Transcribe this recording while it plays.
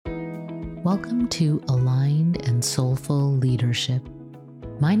Welcome to Aligned and Soulful Leadership.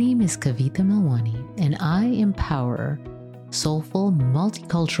 My name is Kavita Milwani, and I empower soulful,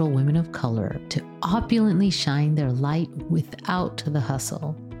 multicultural women of color to opulently shine their light without the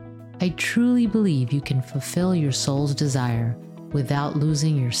hustle. I truly believe you can fulfill your soul's desire without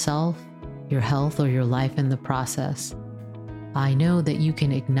losing yourself, your health, or your life in the process. I know that you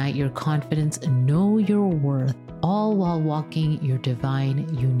can ignite your confidence and know your worth, all while walking your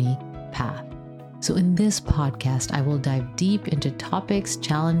divine, unique path. So in this podcast, I will dive deep into topics,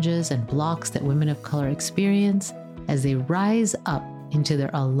 challenges, and blocks that women of color experience as they rise up into their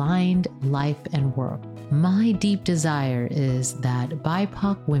aligned life and work. My deep desire is that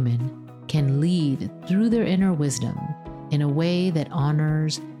BIPOC women can lead through their inner wisdom in a way that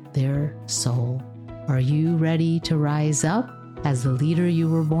honors their soul. Are you ready to rise up as the leader you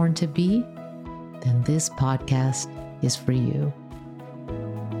were born to be? Then this podcast is for you.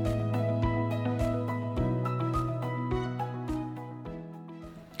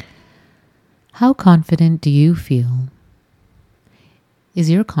 How confident do you feel?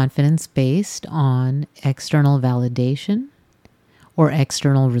 Is your confidence based on external validation or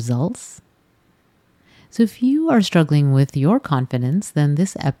external results? So if you are struggling with your confidence, then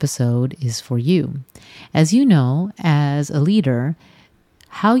this episode is for you. As you know, as a leader,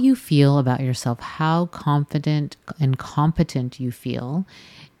 how you feel about yourself, how confident and competent you feel,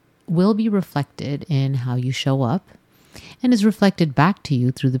 will be reflected in how you show up and is reflected back to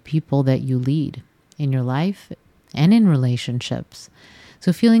you through the people that you lead in your life and in relationships.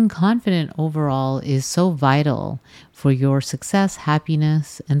 So feeling confident overall is so vital for your success,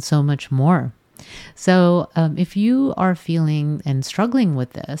 happiness, and so much more. So if you are feeling and struggling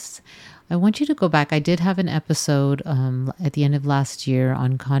with this, I want you to go back. I did have an episode at the end of last year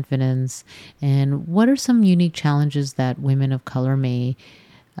on confidence and what are some unique challenges that women of color may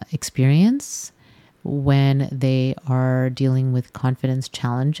experience when they are dealing with confidence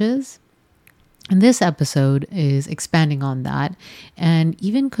challenges. And this episode is expanding on that and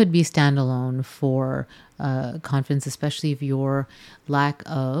even could be standalone for confidence, especially if your lack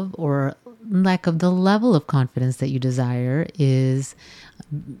of the level of confidence that you desire is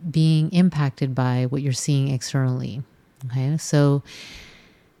being impacted by what you're seeing externally. Okay, so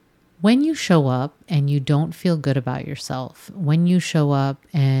when you show up and you don't feel good about yourself, when you show up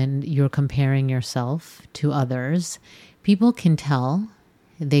and you're comparing yourself to others, people can tell,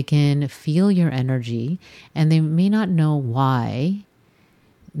 they can feel your energy, and they may not know why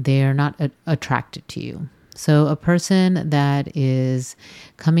they're not attracted to you. So a person that is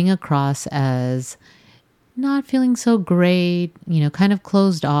coming across as not feeling so great, kind of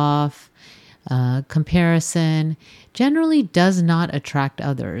closed off, comparison, generally does not attract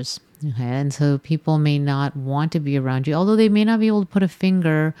others. Okay, and so people may not want to be around you, although they may not be able to put a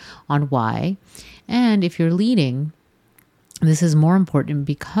finger on why. And if you're leading, this is more important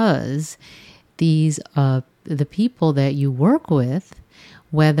because these the people that you work with,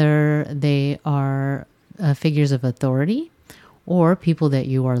 whether they are figures of authority or people that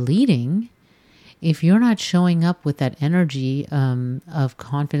you are leading, if you're not showing up with that energy of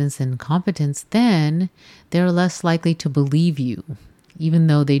confidence and competence, then they're less likely to believe you, even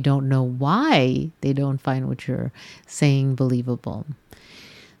though they don't know why they don't find what you're saying believable.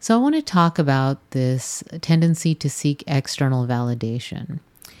 So I want to talk about this tendency to seek external validation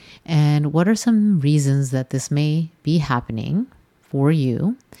and what are some reasons that this may be happening for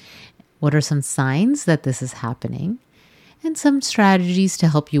you. What are some signs that this is happening and some strategies to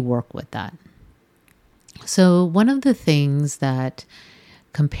help you work with that. So one of the things that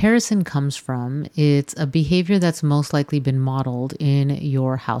comparison comes from, it's a behavior that's most likely been modeled in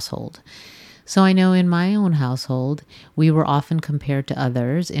your household. So I know in my own household, we were often compared to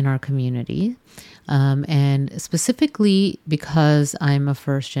others in our community. And specifically because I'm a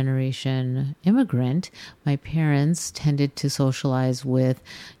first generation immigrant, my parents tended to socialize with,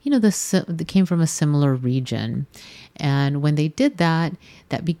 they came from a similar region. And when they did that,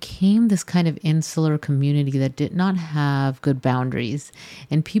 that became this kind of insular community that did not have good boundaries.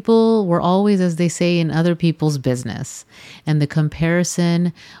 And people were always, as they say, in other people's business. And the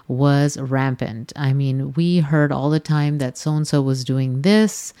comparison was rampant. I mean, we heard all the time that so-and-so was doing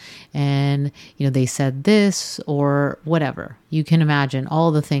this and, they said this or whatever. You can imagine all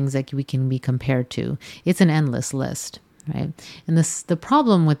the things that we can be compared to. It's an endless list. Right. And the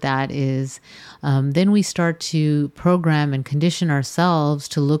problem with that is then we start to program and condition ourselves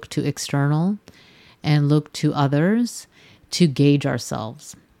to look to external and look to others to gauge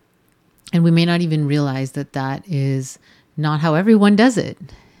ourselves. And we may not even realize that that is not how everyone does it.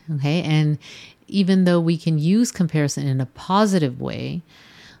 Okay. And even though we can use comparison in a positive way,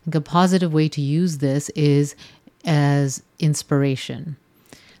 Like a positive way to use this is as inspiration.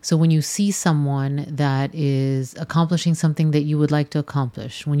 So when you see someone that is accomplishing something that you would like to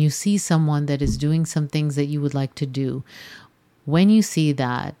accomplish, when you see someone that is doing some things that you would like to do, when you see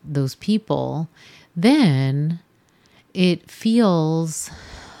that, those people, then it feels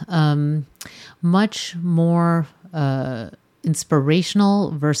much more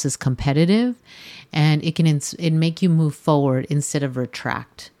inspirational versus competitive, and it can it make you move forward instead of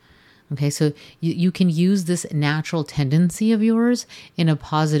retract. Okay, so you can use this natural tendency of yours in a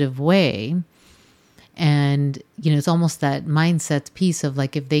positive way. And, it's almost that mindset piece of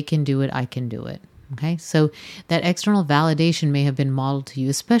like, if they can do it, I can do it. Okay, so that external validation may have been modeled to you,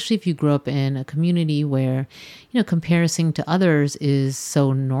 especially if you grew up in a community where, comparison to others is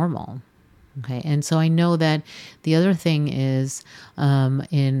so normal. Okay, and so I know that the other thing is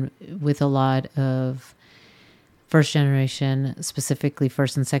with a lot of first generation, specifically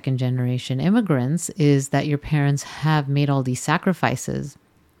first and second generation immigrants, is that your parents have made all these sacrifices.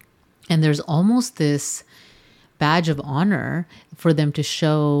 And there's almost this badge of honor for them to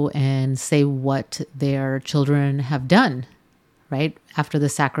show and say what their children have done, right? After the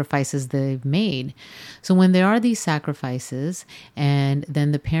sacrifices they've made. So when there are these sacrifices and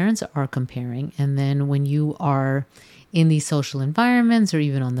then the parents are comparing, and then when you are in these social environments or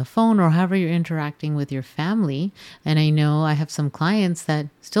even on the phone or however you're interacting with your family. And I know I have some clients that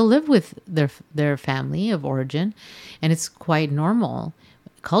still live with their family of origin, and it's quite normal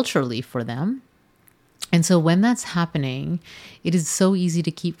culturally for them. And so when that's happening, it is so easy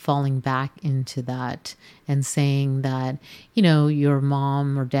to keep falling back into that and saying that, your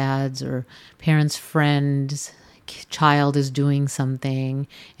mom or dad's or parents' friend's child is doing something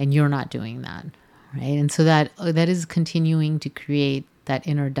and you're not doing that. Right. And so that is continuing to create that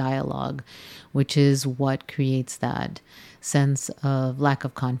inner dialogue, which is what creates that sense of lack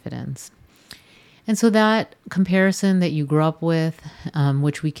of confidence. And so that comparison that you grew up with,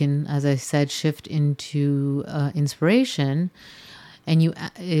 which we can, as I said, shift into inspiration, and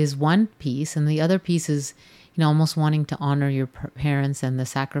is one piece. And the other piece is, almost wanting to honor your parents and the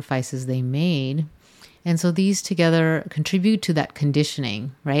sacrifices they made. And so these together contribute to that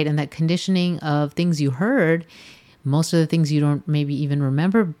conditioning, right? And that conditioning of things you heard, most of the things you don't maybe even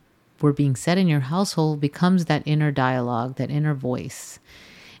remember were being said in your household, becomes that inner dialogue, that inner voice.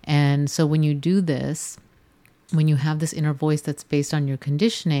 And so when you do this, when you have this inner voice that's based on your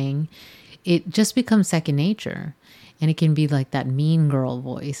conditioning, it just becomes second nature. And it can be like that mean girl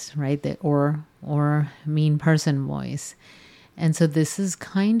voice, right? That or mean person voice. And so this is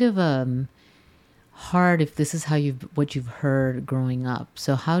kind of hard if this is what you've heard growing up.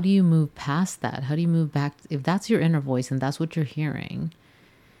 So how do you move past that? How do you move back? If that's your inner voice and that's what you're hearing,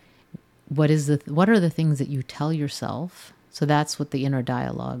 what are the things that you tell yourself? So that's what the inner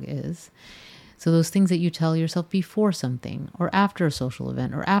dialogue is. So those things that you tell yourself before something or after a social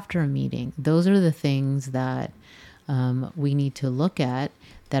event or after a meeting, those are the things that we need to look at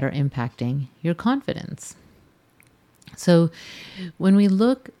that are impacting your confidence. So when we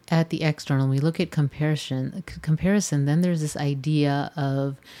look at the external, we look at comparison, then there's this idea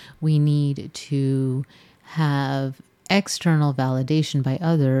of we need to have external validation by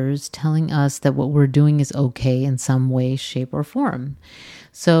others telling us that what we're doing is okay in some way, shape, or form.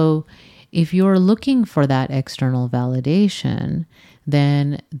 So if you're looking for that external validation,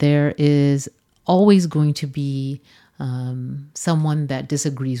 then there is always going to be someone that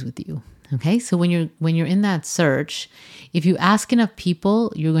disagrees with you. Okay, so when you're in that search, if you ask enough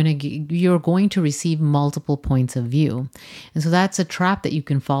people, you're going to receive multiple points of view, and so that's a trap that you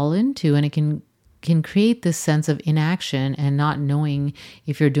can fall into, and it can create this sense of inaction and not knowing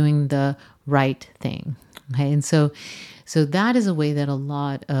if you're doing the right thing. Okay, and so that is a way that a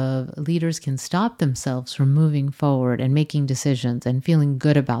lot of leaders can stop themselves from moving forward and making decisions and feeling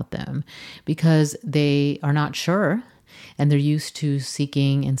good about them because they are not sure. And they're used to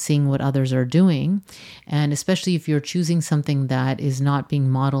seeking and seeing what others are doing. And especially if you're choosing something that is not being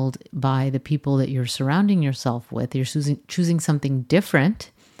modeled by the people that you're surrounding yourself with, you're choosing something different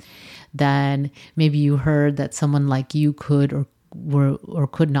than maybe you heard that someone like you could or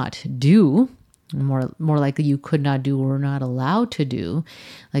could not do. More likely you could not do or not allowed to do.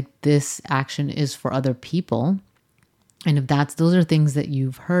 Like this action is for other people. And if those are things that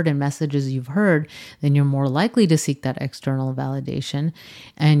you've heard and messages you've heard, then you're more likely to seek that external validation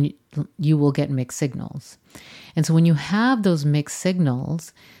and you will get mixed signals. And so when you have those mixed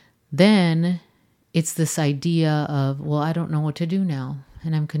signals, then it's this idea of, well, I don't know what to do now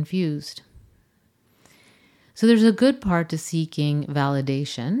and I'm confused. So there's a good part to seeking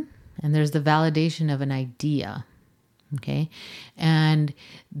validation, and there's the validation of an idea, Okay. And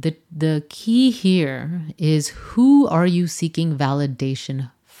the key here is, who are you seeking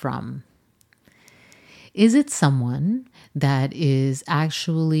validation from? Is it someone that is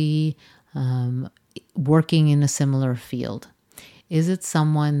actually working in a similar field? Is it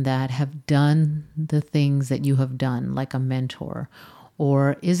someone that have done the things that you have done, like a mentor?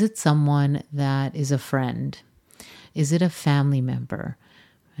 Or is it someone that is a friend? Is it a family member?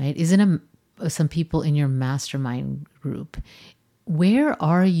 Right? Is it some people in your mastermind group? Where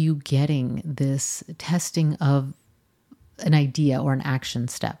are you getting this testing of an idea or an action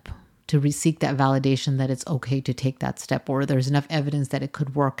step to seek that validation that it's okay to take that step, or there's enough evidence that it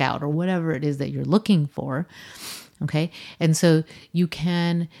could work out, or whatever it is that you're looking for? Okay. And so you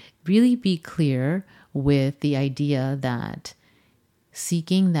can really be clear with the idea that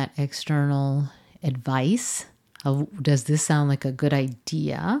seeking that external advice of, does this sound like a good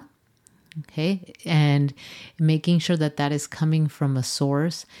idea? Okay. And making sure that that is coming from a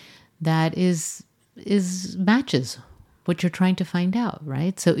source that is matches what you're trying to find out,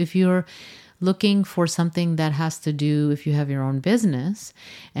 right? So if you're looking for something that has to do, if you have your own business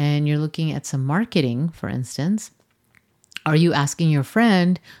and you're looking at some marketing, for instance, are you asking your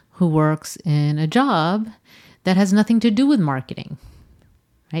friend who works in a job that has nothing to do with marketing,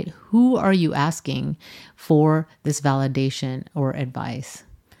 right? Who are you asking for this validation or advice?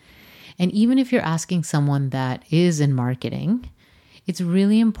 And even if you're asking someone that is in marketing, it's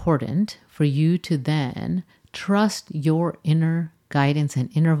really important for you to then trust your inner guidance and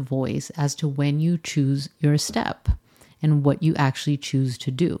inner voice as to when you choose your step and what you actually choose to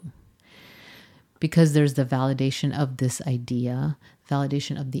do. Because there's the validation of this idea,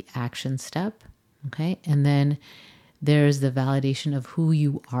 validation of the action step, okay? And then there's the validation of who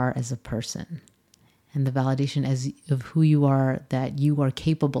you are as a person, and the validation of who you are, that you are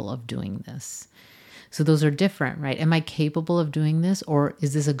capable of doing this. So those are different, right? Am I capable of doing this, or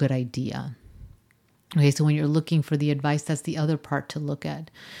is this a good idea? Okay, so when you're looking for the advice, that's the other part to look at.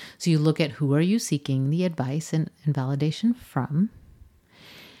 So you look at, who are you seeking the advice and validation from?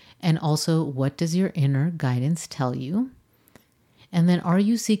 And also, what does your inner guidance tell you? And then, are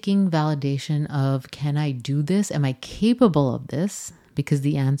you seeking validation of, can I do this? Am I capable of this? Because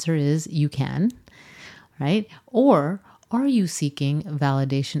the answer is you can, right? Or are you seeking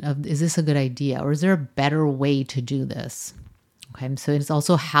validation of, is this a good idea? Or is there a better way to do this? Okay, so it's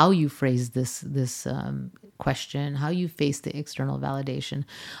also how you phrase this question, how you face the external validation.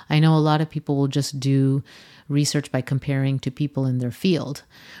 I know a lot of people will just do research by comparing to people in their field,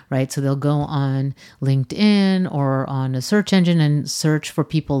 right? So they'll go on LinkedIn or on a search engine and search for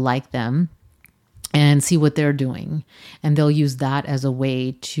people like them and see what they're doing. And they'll use that as a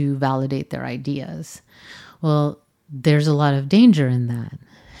way to validate their ideas. Well, there's a lot of danger in that,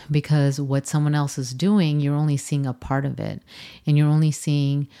 because what someone else is doing, you're only seeing a part of it, and you're only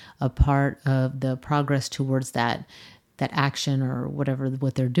seeing a part of the progress towards that action or whatever,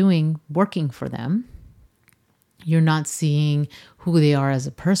 what they're doing, working for them. You're not seeing who they are as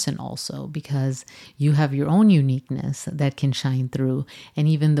a person also, because you have your own uniqueness that can shine through. And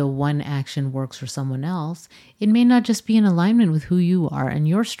even though one action works for someone else, it may not just be in alignment with who you are and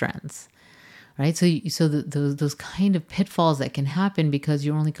your strengths. Right? So those kind of pitfalls that can happen because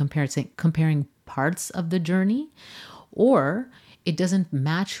you're only comparing parts of the journey, or it doesn't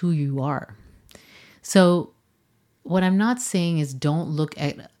match who you are. So what I'm not saying is don't look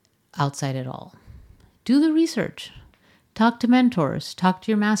at outside at all. Do the research. Talk to mentors. Talk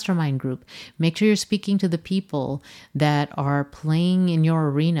to your mastermind group. Make sure you're speaking to the people that are playing in your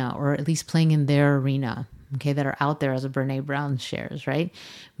arena, or at least playing in their arena. Okay, that are out there, as a Brene Brown shares, right?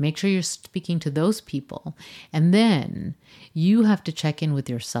 Make sure you're speaking to those people. And then you have to check in with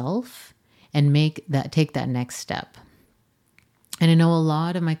yourself and take that next step. And I know a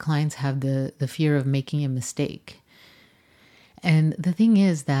lot of my clients have the fear of making a mistake. And the thing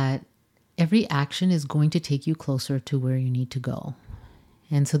is that every action is going to take you closer to where you need to go.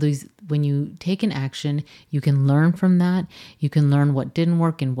 And so when you take an action, you can learn from that. You can learn what didn't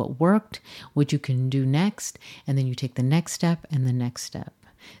work and what worked, what you can do next, and then you take the next step and the next step.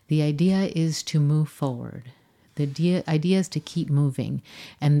 The idea is to move forward. The idea is to keep moving.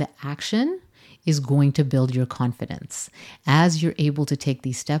 And the action is going to build your confidence. As you're able to take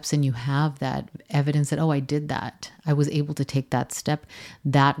these steps and you have that evidence that, oh, I did that, I was able to take that step,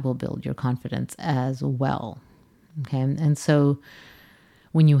 that will build your confidence as well. Okay, and so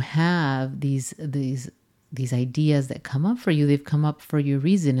when you have these ideas that come up for you, they've come up for your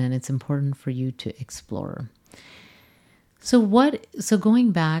reason, and it's important for you to explore. So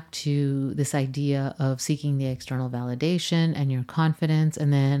going back to this idea of seeking the external validation and your confidence,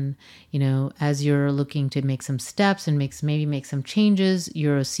 and then, as you're looking to make some steps and maybe make some changes,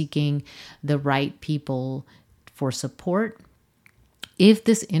 you're seeking the right people for support. If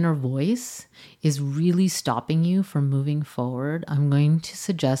this inner voice is really stopping you from moving forward, I'm going to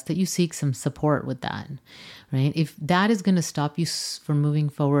suggest that you seek some support with that, right? If that is going to stop you from moving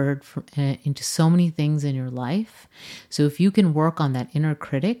forward into so many things in your life, so if you can work on that inner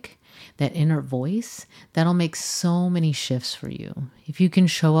critic, that inner voice, that'll make so many shifts for you. If you can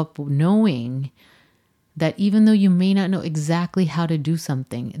show up knowing that even though you may not know exactly how to do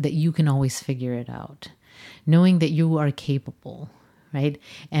something, that you can always figure it out, knowing that you are capable. Right.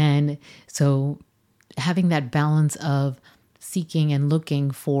 And so having that balance of seeking and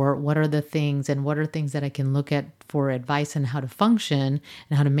looking for what are the things and what are things that I can look at for advice and how to function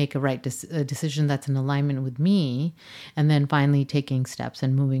and how to make a right decision that's in alignment with me. And then finally taking steps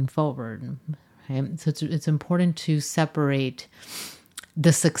and moving forward. Right? So it's important to separate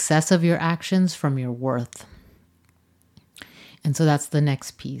the success of your actions from your worth. And so that's the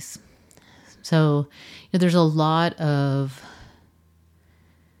next piece. So there's a lot of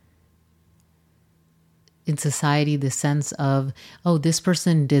in society, the sense of, oh, this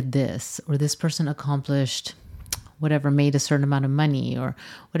person did this, or this person accomplished whatever, made a certain amount of money or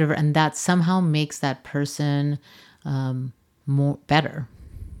whatever. And that somehow makes that person more better.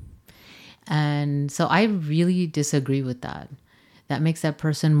 And so I really disagree with that. That makes that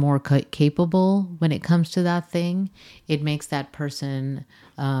person more capable when it comes to that thing. It makes that person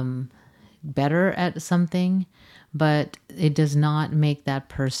better at something, but it does not make that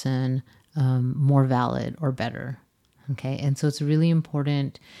person more valid or better. Okay. And so it's really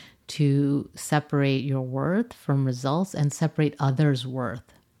important to separate your worth from results and separate others'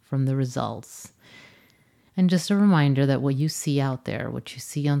 worth from the results. And just a reminder that what you see out there, what you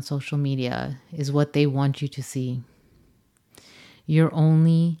see on social media is what they want you to see. You're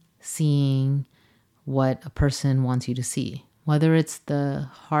only seeing what a person wants you to see. Whether it's the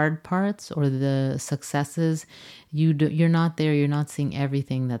hard parts or the successes, you're not there. You're not seeing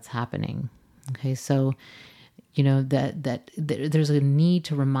everything that's happening. Okay, so that there's a need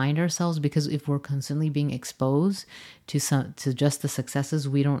to remind ourselves, because if we're constantly being exposed to just the successes,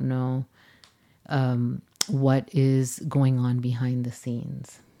 we don't know what is going on behind the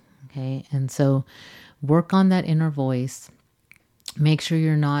scenes. Okay, and so work on that inner voice. Make sure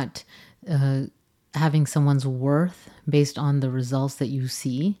you're not having someone's worth based on the results that you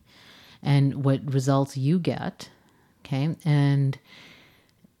see and what results you get. Okay. And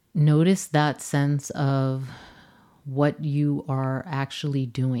notice that sense of what you are actually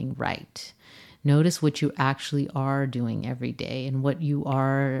doing right. Notice what you actually are doing every day and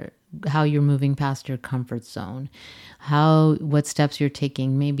how you're moving past your comfort zone, what steps you're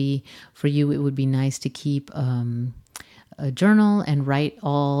taking. Maybe for you, it would be nice to keep a journal and write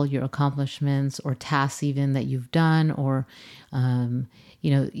all your accomplishments or tasks even that you've done, or,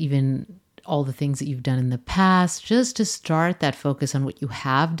 even all the things that you've done in the past, just to start that focus on what you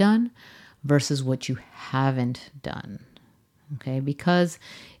have done versus what you haven't done. Okay. Because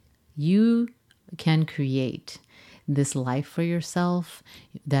you can create this life for yourself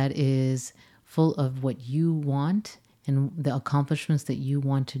that is full of what you want and the accomplishments that you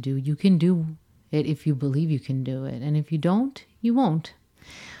want to do. You can do it if you believe you can do it. And if you don't, you won't.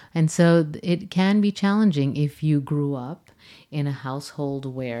 And so it can be challenging if you grew up in a household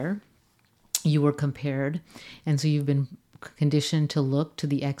where you were compared. And so you've been conditioned to look to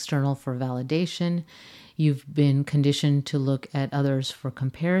the external for validation. You've been conditioned to look at others for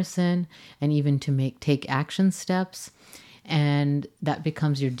comparison and even to take action steps. And that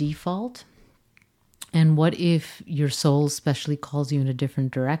becomes your default. And what if your soul especially calls you in a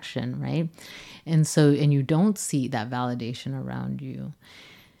different direction, right? And you don't see that validation around you.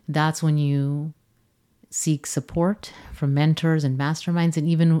 That's when you seek support from mentors and masterminds. And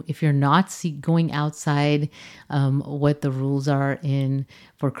even if you're not going outside what the rules are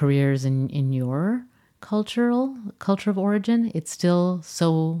for careers in your culture of origin, it's still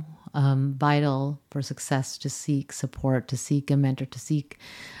so vital for success to seek support, to seek a mentor, to seek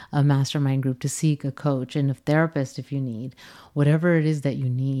a mastermind group, to seek a coach and a therapist if you need, whatever it is that you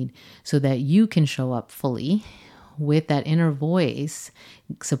need, so that you can show up fully with that inner voice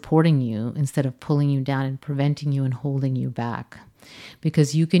supporting you instead of pulling you down and preventing you and holding you back.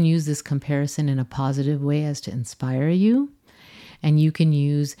 Because you can use this comparison in a positive way as to inspire you, and you can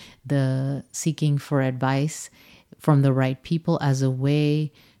use the seeking for advice from the right people as a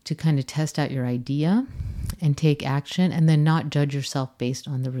way to kind of test out your idea and take action, and then not judge yourself based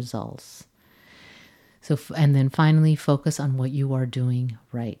on the results. And then finally, focus on what you are doing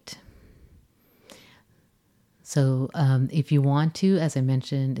right. So if you want to, as I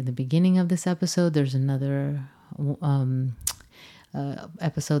mentioned in the beginning of this episode, there's another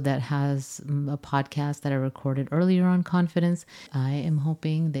episode that has a podcast that I recorded earlier on confidence. I am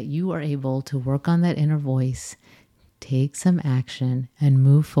hoping that you are able to work on that inner voice, take some action, and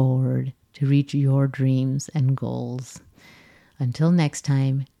move forward to reach your dreams and goals. Until next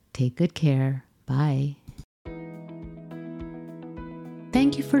time, take good care. Bye.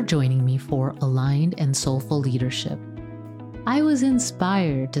 Thank you for joining me for Aligned and Soulful Leadership. I was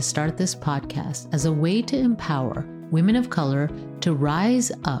inspired to start this podcast as a way to empower women of color to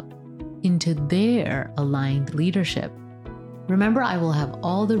rise up into their aligned leadership. Remember, I will have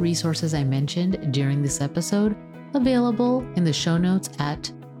all the resources I mentioned during this episode available in the show notes at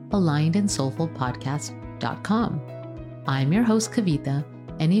alignedandsoulfulpodcast.com. I'm your host, Kavita,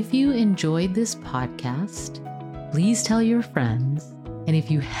 and if you enjoyed this podcast, please tell your friends. And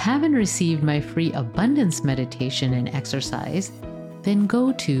if you haven't received my free abundance meditation and exercise, then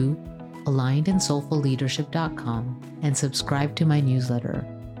go to alignedandsoulfulleadership.com and subscribe to my newsletter,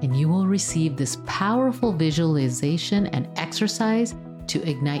 and you will receive this powerful visualization and exercise to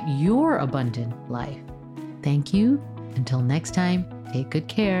ignite your abundant life. Thank you. Until next time, take good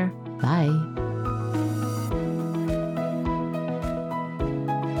care. Bye.